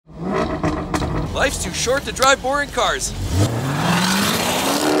Life's too short to drive boring cars.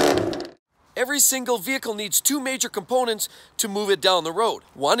 Every single vehicle needs two major components to move it down the road.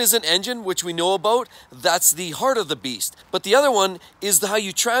 One is an engine, which we know about. That's the heart of the beast. But the other one is how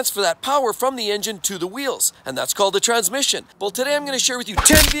you transfer that power from the engine to the wheels, and that's called the transmission. Well, today I'm going to share with you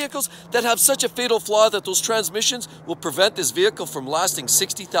 10 vehicles that have such a fatal flaw that those transmissions will prevent this vehicle from lasting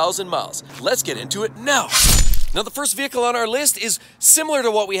 60,000 miles. Let's get into it now. Now, the first vehicle on our list is similar to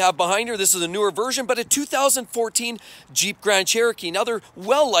what we have behind her. This is a newer version, but a 2014 Jeep Grand Cherokee. Now, they're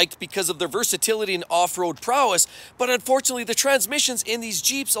well-liked because of their versatility and off-road prowess, but unfortunately, the transmissions in these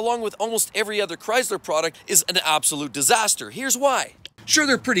Jeeps, along with almost every other Chrysler product, is an absolute disaster. Here's why. Sure,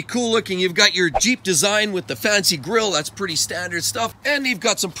 they're pretty cool looking. You've got your Jeep design with the fancy grille. That's pretty standard stuff. And you've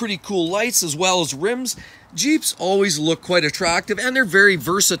got some pretty cool lights as well as rims. Jeeps always look quite attractive, and they're very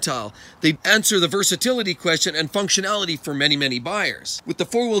versatile. They answer the versatility question and functionality for many, many buyers. With the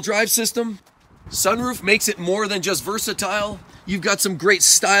four-wheel drive system, sunroof makes it more than just versatile. You've got some great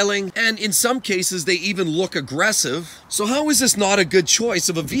styling, and in some cases, they even look aggressive. So how is this not a good choice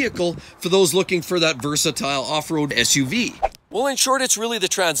of a vehicle for those looking for that versatile off-road SUV? Well, in short, it's really the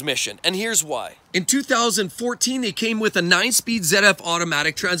transmission, and here's why. In 2014, they came with a 9-speed ZF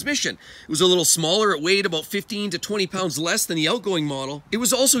automatic transmission. It was a little smaller. It weighed about 15 to 20 pounds less than the outgoing model. It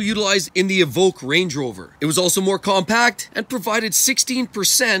was also utilized in the Evoque Range Rover. It was also more compact and provided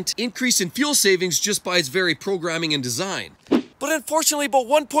 16% increase in fuel savings just by its very programming and design. But unfortunately, about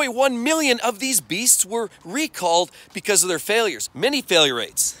 1.1 million of these beasts were recalled because of their failures. Many failure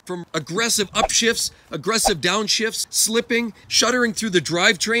rates. From aggressive upshifts, aggressive downshifts, slipping, shuddering through the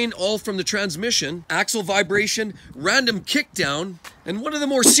drivetrain, all from the transmission, axle vibration, random kickdown. And one of the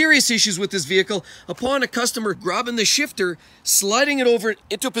more serious issues with this vehicle, upon a customer grabbing the shifter, sliding it over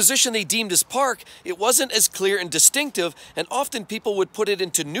into a position they deemed as park, it wasn't as clear and distinctive, and often people would put it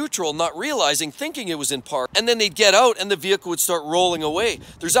into neutral, not realizing, thinking it was in park, and then they'd get out and the vehicle would start rolling away.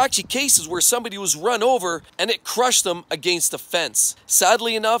 There's actually cases where somebody was run over and it crushed them against a fence.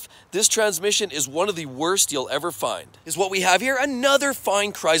 Sadly enough, this transmission is one of the worst you'll ever find. Is what we have here. Another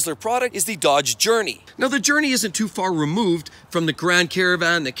fine Chrysler product is the Dodge Journey. Now, the Journey isn't too far removed from the Grand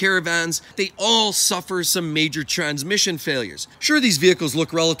Caravan, the Caravans. They all suffer some major transmission failures. Sure, these vehicles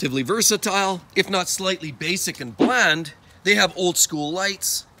look relatively versatile, if not slightly basic and bland. They have old school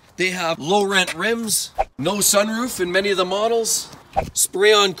lights. They have low rent rims, no sunroof in many of the models,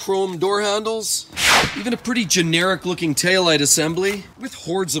 spray-on chrome door handles, even a pretty generic looking taillight assembly with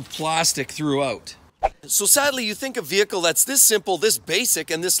hordes of plastic throughout. So sadly, you think a vehicle that's this simple, this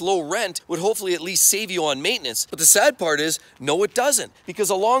basic, and this low rent would hopefully at least save you on maintenance. But the sad part is, no, it doesn't. Because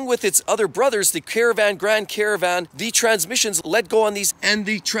along with its other brothers, the Caravan, Grand Caravan, the transmissions let go on these, and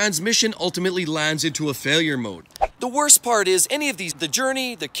the transmission ultimately lands into a failure mode. The worst part is, any of these, the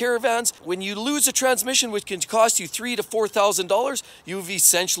Journey, the Caravans, when you lose a transmission which can cost you $3,000 to $4,000, you've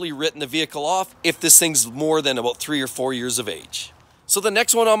essentially written the vehicle off if this thing's more than about 3 or 4 years of age. So the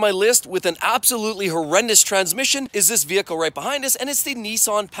next one on my list with an absolutely horrendous transmission is this vehicle right behind us, and it's the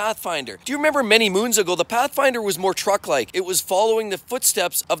Nissan Pathfinder. Do you remember many moons ago, the Pathfinder was more truck-like. It was following the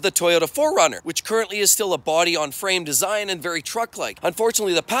footsteps of the Toyota 4Runner, which currently is still a body-on-frame design and very truck-like.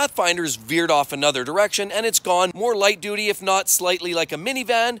 Unfortunately, the Pathfinder's veered off another direction, and it's gone more light-duty, if not slightly like a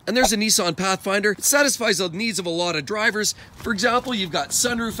minivan. And there's a Nissan Pathfinder. It satisfies the needs of a lot of drivers. For example, you've got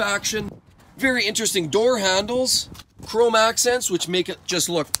sunroof action, very interesting door handles, chrome accents which make it just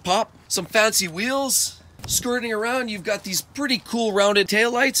look pop, some fancy wheels. Skirting around, you've got these pretty cool rounded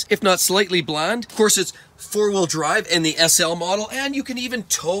taillights, if not slightly bland. Of course, it's four-wheel drive in the SL model, and you can even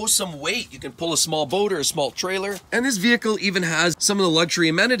tow some weight. You can pull a small boat or a small trailer. And this vehicle even has some of the luxury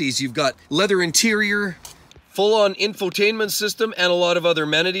amenities. You've got leather interior, full-on infotainment system, and a lot of other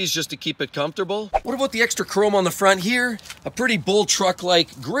amenities just to keep it comfortable. What about the extra chrome on the front here? A pretty bold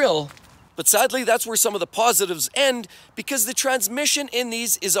truck-like grille. But sadly, that's where some of the positives end, because the transmission in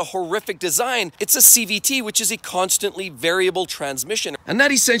these is a horrific design. It's a CVT, which is a constantly variable transmission. And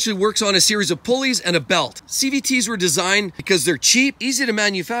that essentially works on a series of pulleys and a belt. CVTs were designed because they're cheap, easy to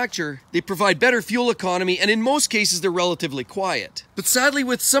manufacture, they provide better fuel economy, and in most cases, they're relatively quiet. But sadly,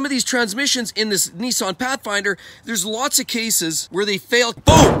 with some of these transmissions in this Nissan Pathfinder, there's lots of cases where they fail.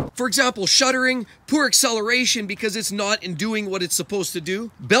 Boom! For example, shuddering, poor acceleration because it's not in doing what it's supposed to do,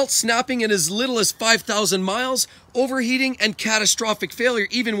 belt snapping in as little as 5,000 miles, overheating, and catastrophic failure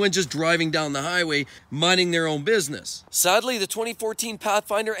even when just driving down the highway, minding their own business. Sadly, the 2014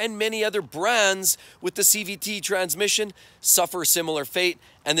 Pathfinder and many other brands with the CVT transmission suffer a similar fate,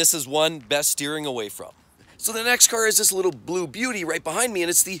 and this is one best steering away from. So the next car is this little blue beauty right behind me, and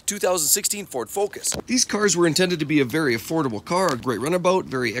it's the 2016 Ford Focus. These cars were intended to be a very affordable car, a great runabout,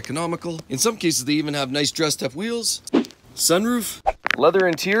 very economical. In some cases, they even have nice dressed up wheels, sunroof, leather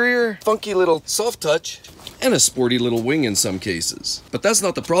interior, funky little soft touch, and a sporty little wing in some cases. But that's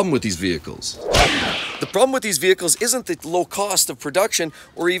not the problem with these vehicles. The problem with these vehicles isn't the low cost of production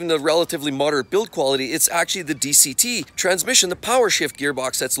or even the relatively moderate build quality, it's actually the DCT transmission, the power shift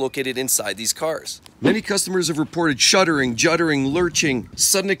gearbox that's located inside these cars. Many customers have reported shuddering, juddering, lurching,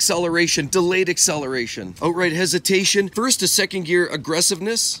 sudden acceleration, delayed acceleration, outright hesitation, first to second gear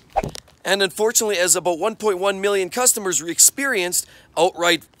aggressiveness, and unfortunately, as about 1.1 million customers experienced,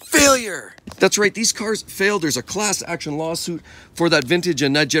 outright failure. That's right, these cars failed. There's a class action lawsuit for that vintage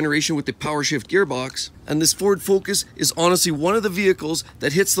and that generation with the power shift gearbox. And this Ford Focus is honestly one of the vehicles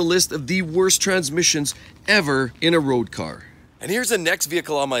that hits the list of the worst transmissions ever in a road car. And here's the next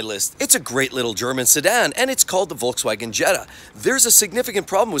vehicle on my list. It's a great little German sedan, and it's called the Volkswagen Jetta. There's a significant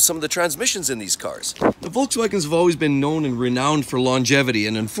problem with some of the transmissions in these cars. The Volkswagens have always been known and renowned for longevity,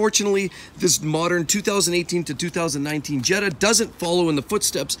 and unfortunately, this modern 2018 to 2019 Jetta doesn't follow in the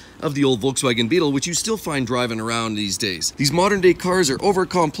footsteps of the old Volkswagen Beetle, which you still find driving around these days. These modern day cars are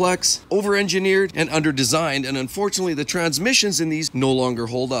over-complex, over-engineered, and under-designed, and unfortunately, the transmissions in these no longer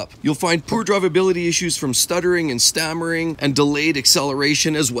hold up. You'll find poor drivability issues from stuttering and stammering and delayed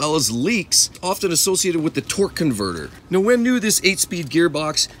acceleration, as well as leaks, often associated with the torque converter. Now, when new, this 8-speed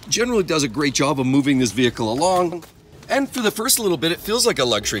gearbox generally does a great job of moving this vehicle along, and for the first little bit, it feels like a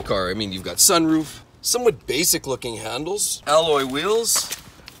luxury car. I mean, you've got sunroof, somewhat basic looking handles, alloy wheels,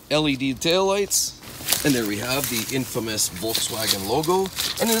 LED taillights, and there we have the infamous Volkswagen logo,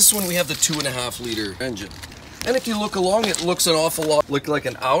 and in this one we have the 2.5-liter engine. And if you look along, it looks an awful lot like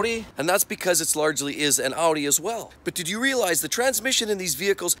an Audi, and that's because it largely is an Audi as well. But did you realize the transmission in these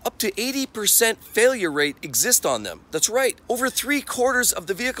vehicles, up to 80% failure rate exists on them? That's right, over 3/4 of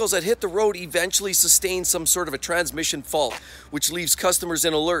the vehicles that hit the road eventually sustain some sort of a transmission fault, which leaves customers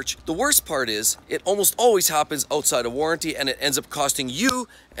in a lurch. The worst part is, it almost always happens outside of warranty, and it ends up costing you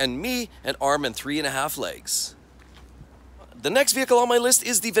and me an arm and 3.5 legs. The next vehicle on my list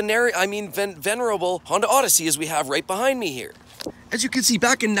is the venerable Honda Odyssey, as we have right behind me here. As you can see,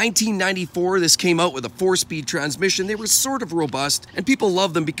 back in 1994, this came out with a 4-speed transmission. They were sort of robust, and people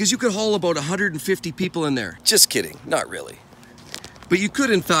loved them because you could haul about 150 people in there. Just kidding, not really. But you could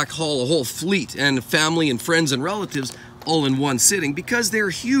in fact haul a whole fleet and family and friends and relatives all in one sitting because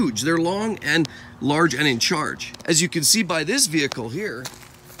they're huge, they're long and large and in charge. As you can see by this vehicle here,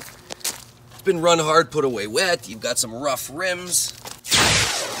 been run hard, put away wet, you've got some rough rims,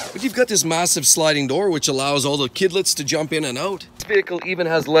 but you've got this massive sliding door which allows all the kidlets to jump in and out. This vehicle even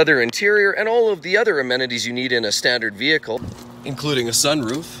has leather interior and all of the other amenities you need in a standard vehicle, including a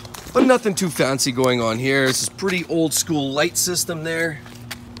sunroof. But nothing too fancy going on here. This is pretty old school light system there.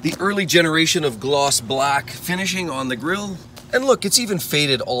 The early generation of gloss black finishing on the grille. And look, it's even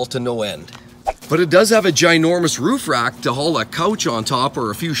faded all to no end. But it does have a ginormous roof rack to haul a couch on top or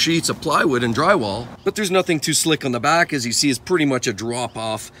a few sheets of plywood and drywall. But there's nothing too slick on the back, as you see, it's pretty much a drop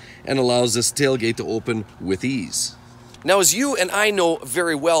off and allows this tailgate to open with ease. Now, as you and I know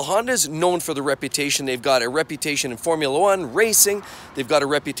very well, Honda's known for the reputation. They've got a reputation in Formula One, racing. They've got a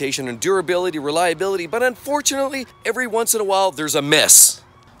reputation in durability, reliability, but unfortunately, every once in a while, there's a miss.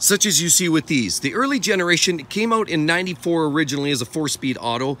 Such as you see with these. The early generation came out in 94 originally as a 4-speed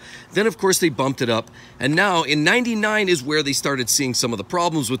auto. Then of course they bumped it up. And now in 99 is where they started seeing some of the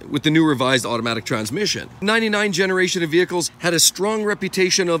problems with the new revised automatic transmission. 99 generation of vehicles had a strong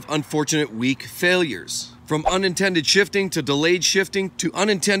reputation of unfortunate weak failures. From unintended shifting to delayed shifting to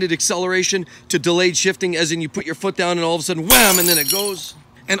unintended acceleration to delayed shifting, as in you put your foot down and all of a sudden wham, and then it goes.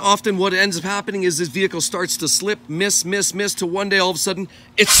 And often what ends up happening is this vehicle starts to slip, miss, to one day all of a sudden,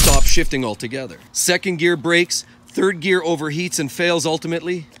 it stops shifting altogether. Second gear breaks, third gear overheats and fails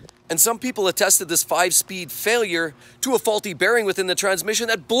ultimately. And some people attested this 5-speed failure to a faulty bearing within the transmission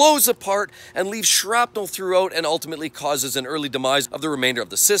that blows apart and leaves shrapnel throughout and ultimately causes an early demise of the remainder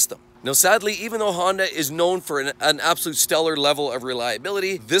of the system. Now sadly, even though Honda is known for an absolute stellar level of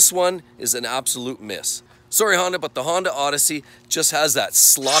reliability, this one is an absolute miss. Sorry Honda, but the Honda Odyssey just has that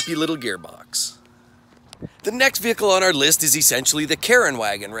sloppy little gearbox. The next vehicle on our list is essentially the Karen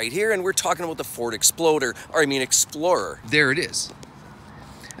wagon right here, and we're talking about the Ford Explorer. There it is.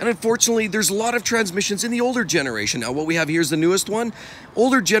 And unfortunately, there's a lot of transmissions in the older generation. Now, what we have here is the newest one.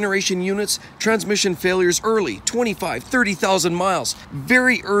 Older generation units, transmission failures early, 25, 30,000 miles.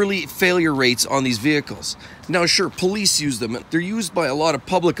 Very early failure rates on these vehicles. Now, sure, police use them. They're used by a lot of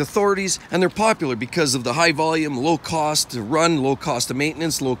public authorities, and they're popular because of the high volume, low cost to run, low cost of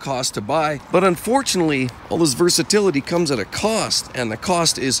maintenance, low cost to buy. But unfortunately, all this versatility comes at a cost, and the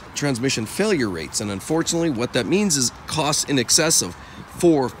cost is transmission failure rates. And unfortunately, what that means is costs in excess of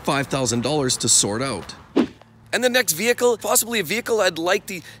 $4,000, $5,000 to sort out. And the next vehicle, possibly a vehicle I'd like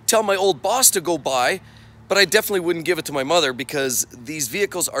to tell my old boss to go buy, but I definitely wouldn't give it to my mother because these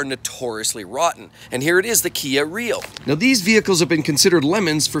vehicles are notoriously rotten. And here it is, the Kia Rio. Now, these vehicles have been considered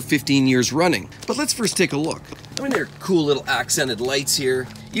lemons for 15 years running, but let's first take a look. I mean, they're cool little accented lights here.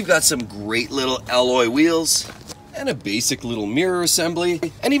 You've got some great little alloy wheels and a basic little mirror assembly.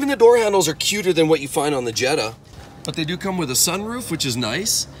 And even the door handles are cuter than what you find on the Jetta. But they do come with a sunroof, which is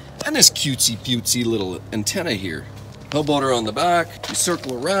nice, and this cutesy little antenna here. Hub motor on the back, you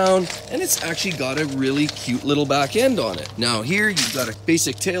circle around, and it's actually got a really cute little back end on it. Now here you've got a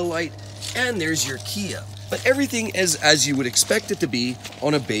basic tail light, and there's your Kia. But everything is as you would expect it to be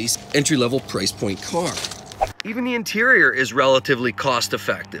on a base entry-level price point car. Even the interior is relatively cost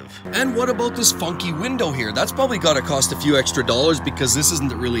effective. And what about this funky window here? That's probably got to cost a few extra dollars because this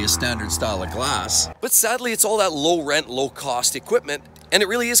isn't really a standard style of glass. But sadly, it's all that low rent, low cost equipment, and it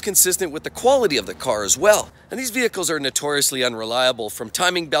really is consistent with the quality of the car as well. And these vehicles are notoriously unreliable, from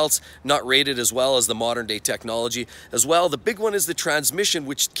timing belts not rated as well as the modern day technology. As well, the big one is the transmission,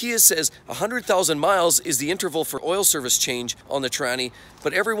 which Kia says 100,000 miles is the interval for oil service change on the tranny,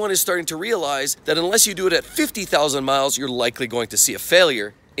 but everyone is starting to realize that unless you do it at 50,000 miles, you're likely going to see a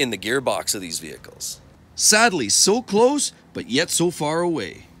failure in the gearbox of these vehicles. Sadly, so close, but yet so far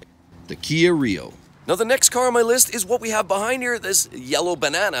away. The Kia Rio. Now, the next car on my list is what we have behind here. This yellow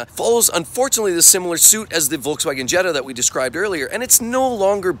banana follows, unfortunately, the similar suit as the Volkswagen Jetta that we described earlier, and it's no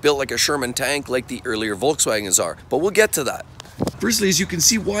longer built like a Sherman tank like the earlier Volkswagens are, but we'll get to that. Firstly, as you can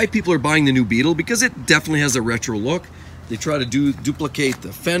see why people are buying the new Beetle, because it definitely has a retro look. They try to duplicate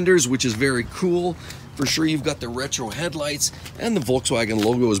the fenders, which is very cool. For sure, you've got the retro headlights, and the Volkswagen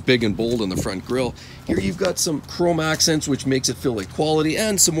logo is big and bold on the front grille. Here you've got some chrome accents, which makes it feel like quality,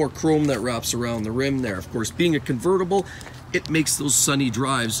 and some more chrome that wraps around the rim there. Of course, being a convertible, it makes those sunny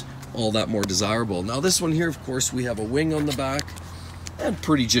drives all that more desirable. Now, this one here, of course, we have a wing on the back, and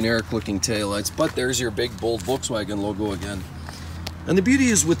pretty generic looking taillights, but there's your big, bold Volkswagen logo again. And the beauty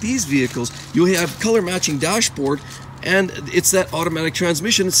is with these vehicles, you have color matching dashboard, and it's that automatic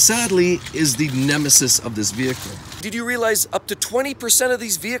transmission, sadly, is the nemesis of this vehicle. Did you realize up to 20% of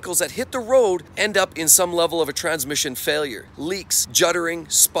these vehicles that hit the road end up in some level of a transmission failure? Leaks,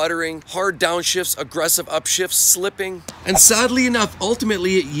 juddering, sputtering, hard downshifts, aggressive upshifts, slipping. And sadly enough,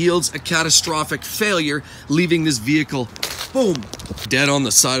 ultimately it yields a catastrophic failure, leaving this vehicle, boom, dead on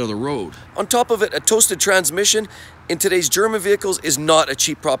the side of the road. On top of it, a toasted transmission in today's German vehicles is not a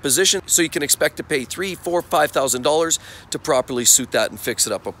cheap proposition, so you can expect to pay $3,000, $4,000, $5,000 to properly suit that and fix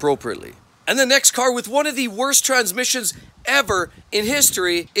it up appropriately. And the next car with one of the worst transmissions ever in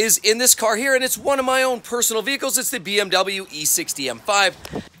history is in this car here, and it's one of my own personal vehicles. It's the BMW E60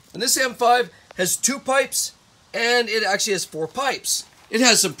 M5. And this M5 has 2 pipes, and it actually has 4 pipes. It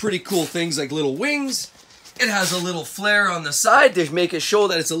has some pretty cool things like little wings. It has a little flare on the side to make it show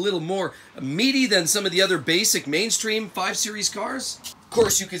that it's a little more meaty than some of the other basic mainstream 5 Series cars. Of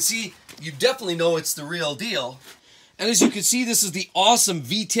course, you can see, you definitely know it's the real deal. And as you can see, this is the awesome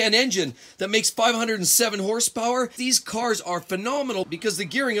V10 engine that makes 507 horsepower. These cars are phenomenal because the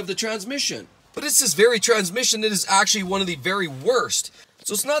gearing of the transmission. But it's this very transmission that is actually one of the very worst.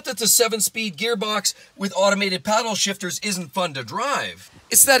 So it's not that the 7-speed gearbox with automated paddle shifters isn't fun to drive.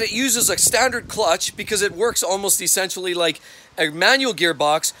 It's that it uses a standard clutch because it works almost essentially like a manual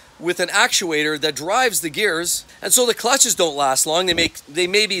gearbox with an actuator that drives the gears. And so the clutches don't last long. They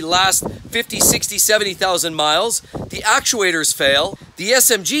maybe last 50, 60, 70,000 miles. The actuators fail. The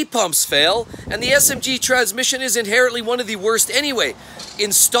SMG pumps fail. And the SMG transmission is inherently one of the worst anyway.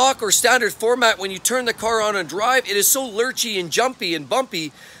 In stock or standard format, when you turn the car on and drive, it is so lurchy and jumpy and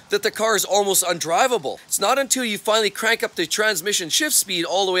bumpy that the car is almost undrivable. It's not until you finally crank up the transmission shift speed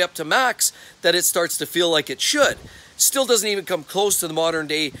all the way up to max that it starts to feel like it should. Still doesn't even come close to the modern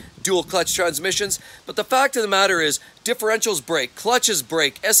day dual clutch transmissions, but the fact of the matter is differentials break, clutches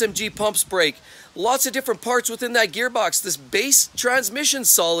break, SMG pumps break, lots of different parts within that gearbox. This base transmission's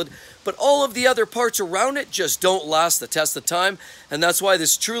solid, but all of the other parts around it just don't last the test of time, and that's why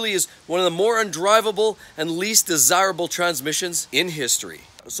this truly is one of the more undrivable and least desirable transmissions in history.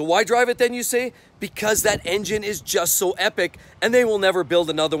 So why drive it then, you say? Because that engine is just so epic and they will never build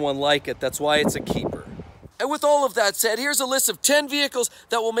another one like it. That's why it's a keeper. And with all of that said, here's a list of 10 vehicles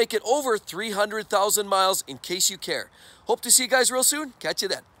that will make it over 300,000 miles in case you care. Hope to see you guys real soon. Catch you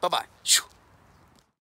then. Bye-bye.